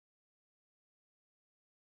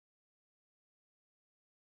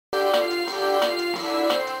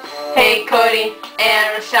Hey Cody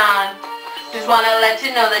and Roshon, just wanna let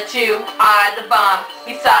you know that you are the bomb.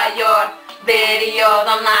 We saw your videos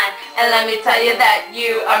online, and let me tell you that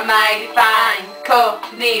you are mighty fine.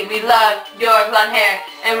 Cody, we love your blonde hair,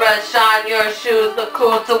 and Roshon, your shoes look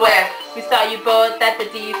cool to wear. We saw you both at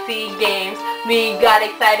the DC games. We got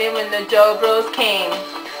excited when the Joe Bros came.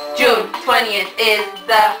 June 20th is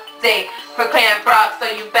the date for Camp Rock,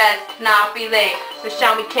 so you best not be late.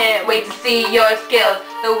 Roshon, we can't wait to see your skills.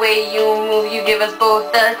 The way you move, you give us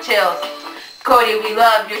both the chills. Cody, we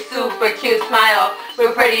love your super cute smile.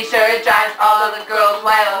 We're pretty sure it drives all of the girls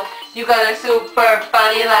wild. You guys are super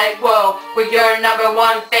funny like whoa. We're your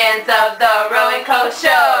 #1 fans of the Rowan Coast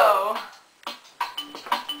Show.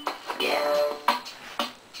 Yeah.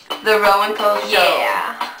 The Rowan Coast Show.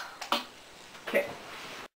 Yeah. Okay.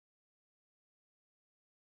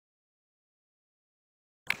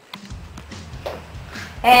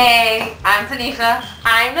 Hey, I'm Tanisha.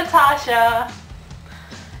 I'm Natasha.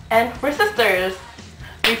 And we're sisters.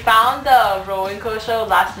 We found the Rowan Coast Show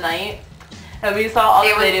last night, and we saw all the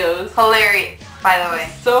videos. Hilarious, by the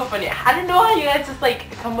way. So funny. I don't know how you guys just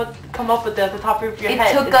like come up with that at the top of your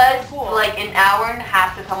head. It took us like an hour and a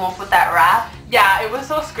half to come up with that rap. Yeah, it was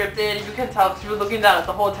so scripted. You can tell because we were looking down at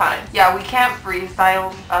the whole time. Yeah, we can't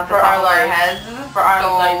freestyle for our heads. For our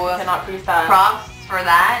life, we cannot freestyle. Props for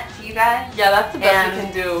that to you guys. Yeah, that's the best we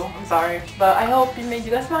can do. I'm sorry, but I hope you made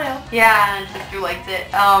you guys smile. Yeah, and sister liked it.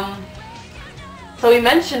 So we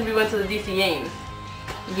mentioned we went to the DC games.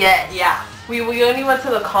 Yes. Yeah. We only went to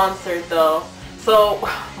the concert though. So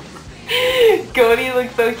Cody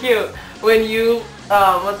looked so cute when you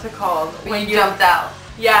what's it called? When you jumped out.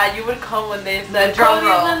 Yeah, you would come when they said drum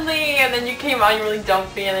roll. Linley, and then you came out, you were really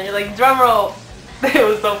jumpy, and then you're like drum roll. It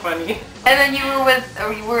was so funny. And then you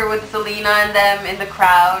were with Selena and them in the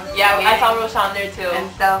crowd. Yeah, I saw Roshon there too.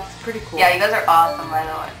 And stuff. It's pretty cool. Yeah, you guys are awesome, by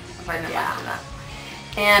the way. If I didn't mention that.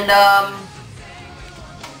 And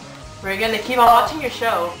we're gonna keep on watching your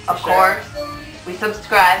show. Of course. We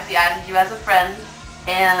subscribed. We added you as a friend.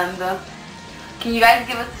 And can you guys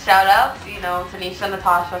give us a shout out? You know, Tanisha and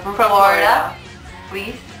Natasha from Florida.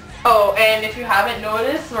 Please. Oh, and if you haven't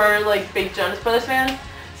noticed, we're like big Jonas Brothers fans.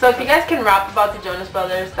 So if you guys can rap about the Jonas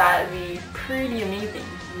Brothers, that'd be pretty amazing.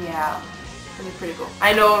 Yeah. That'd be pretty cool.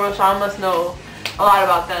 I know Roshon must know a lot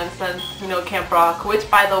about them since, you know, Camp Rock, which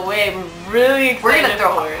by the way, we're really excited for. We're gonna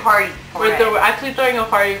throw a party for it. We're actually throwing a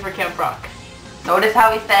party for Camp Rock. Notice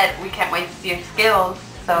how we said we can't wait to see your skills.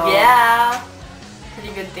 So yeah.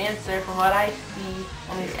 Pretty good dancer from what I see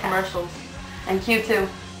on these commercials. And cute too.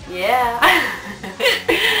 Yeah.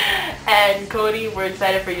 And Cody, we're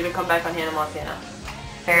excited for you to come back on Hannah Montana.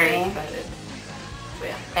 Very excited. So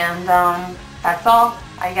yeah. And that's all,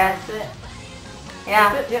 I guess. That's it.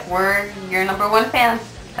 Yeah. That's it, yeah. We're your #1 fans,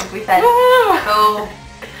 as we said. Woo! So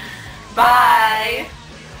bye.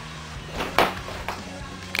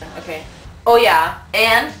 Okay. Oh yeah.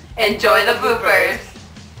 And enjoy the bloopers.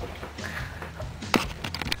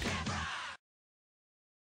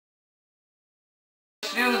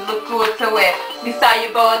 Shoes look cool to wear. We saw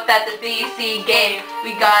you both at the DC game.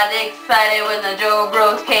 We got excited when the Joe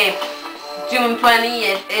Bros came. June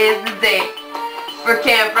 20th is the date for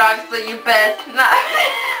Camp Rock, so you best not.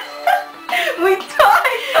 We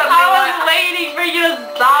tried something. I was waiting for you to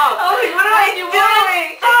stop. I was like, what am I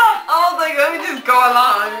doing? Stop. I was like, let me just go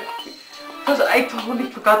along. Because I totally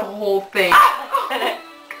forgot the whole thing. That's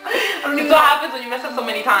what happens when you mess up so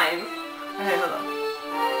many times. Okay, hold on.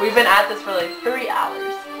 We've been at this for like 3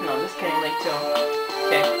 hours. No, I'm just kidding, like 2.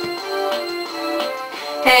 Okay.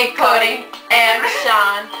 Hey Cody and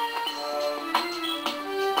Roshon.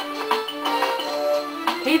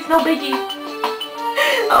 Hey, it's no biggie.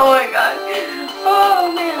 Oh my god.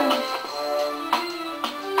 Oh man.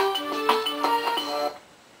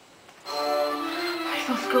 I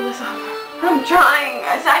still screw this up. I'm trying.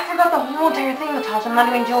 I forgot the whole entire thing, Natasha. I'm not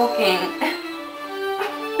even joking.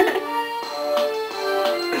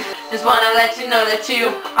 Just wanna let you know that you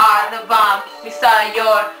are the bomb. We saw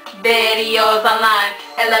your videos online,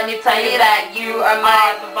 and let me tell you that you are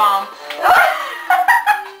the bomb.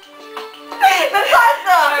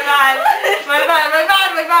 Natasha!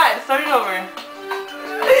 My bad. Start it over.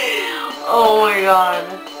 Oh my god.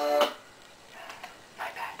 My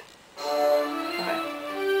bad. Okay.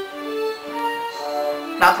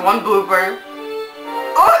 That's one blooper.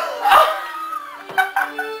 Oh!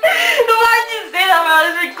 Why'd you say that while I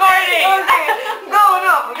was recording? Okay, going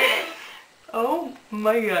up. Okay. Oh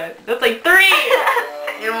my god. That's like 3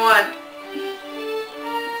 in 1.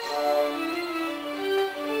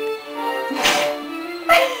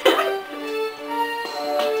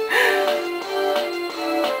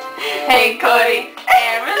 Hey Cody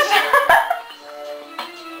and Roshon.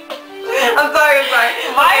 I'm sorry.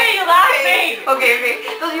 Why are you laughing? Okay.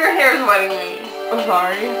 So your hair is wetting me. I'm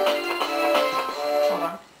sorry. Hold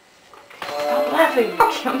on. Stop laughing.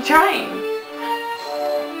 Okay, I'm trying.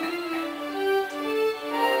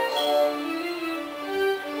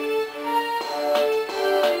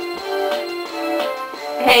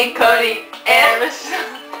 Hey, Cody and Roshon.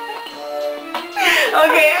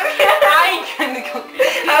 Okay. I ain't gonna go.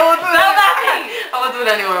 I won't do it. Stop laughing. I won't do it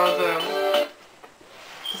anymore. I won't do it.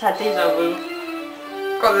 Just had deja vu.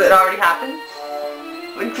 Because it already happened.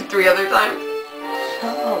 Like 3 other times.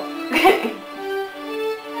 Shut up. Okay.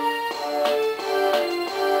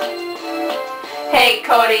 Hey,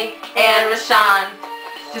 Cody and Roshon.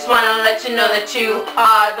 Just wanna let you know that you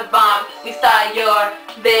are the bomb. We saw your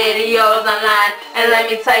videos online, and let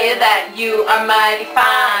me tell you that you are mighty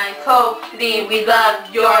fine. Cody, we love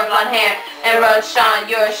your blonde hair, and Roshon,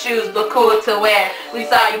 your shoes look cool to wear. We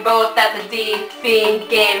saw you both at the DC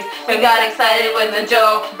games. We got excited when the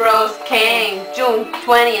Joe Bros came. June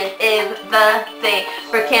 20th is the day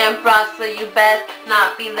for Camp Rock, so you best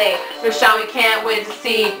not be late. Roshon, we can't wait to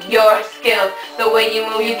see your skills. The way you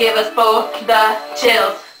move, you give us both the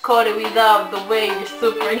chills. Cody, we love the way you're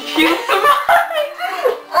super cute.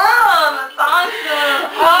 Oh, that's awesome.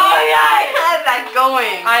 Oh yeah, I had that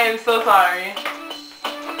going. I am so sorry.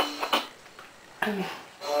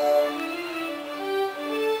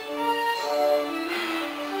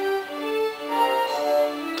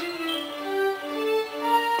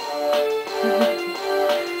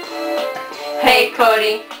 Hey,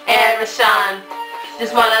 Cody and Roshon.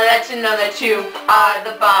 Just wanna let you know that you are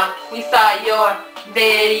the bomb. We saw your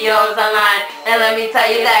videos online, and let me tell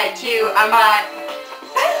you that you are my...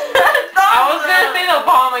 I was gonna say the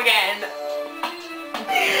bomb again.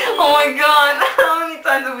 Oh my god, how many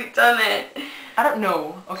times have we done it? I don't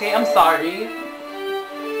know. Okay, I'm sorry.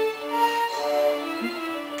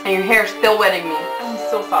 And your hair's still wetting me. I'm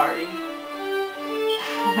so sorry.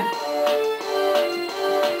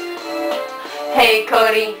 Hey,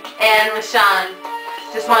 Cody and Roshon.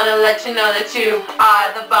 Just wanna let you know that you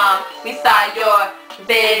are the bomb. We saw your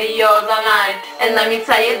videos online, and let me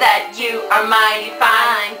tell you that you are mighty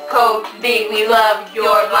fine. Cody, we love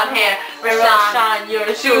your blonde hair. Roshon, your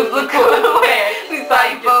shoes look cool to wear. We saw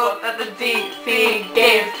you both at the DC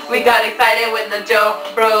games. We got excited when the Joe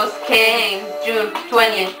Bros came. June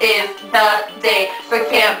 20th is the day for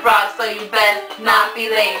Camp Rock, so you best not be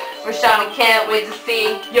late. Roshon, we can't wait to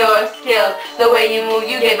see your skills. The way you move,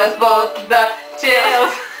 you gave us both the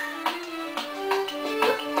chills.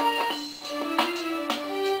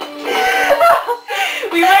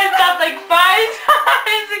 We messed up like 5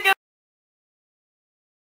 times ago.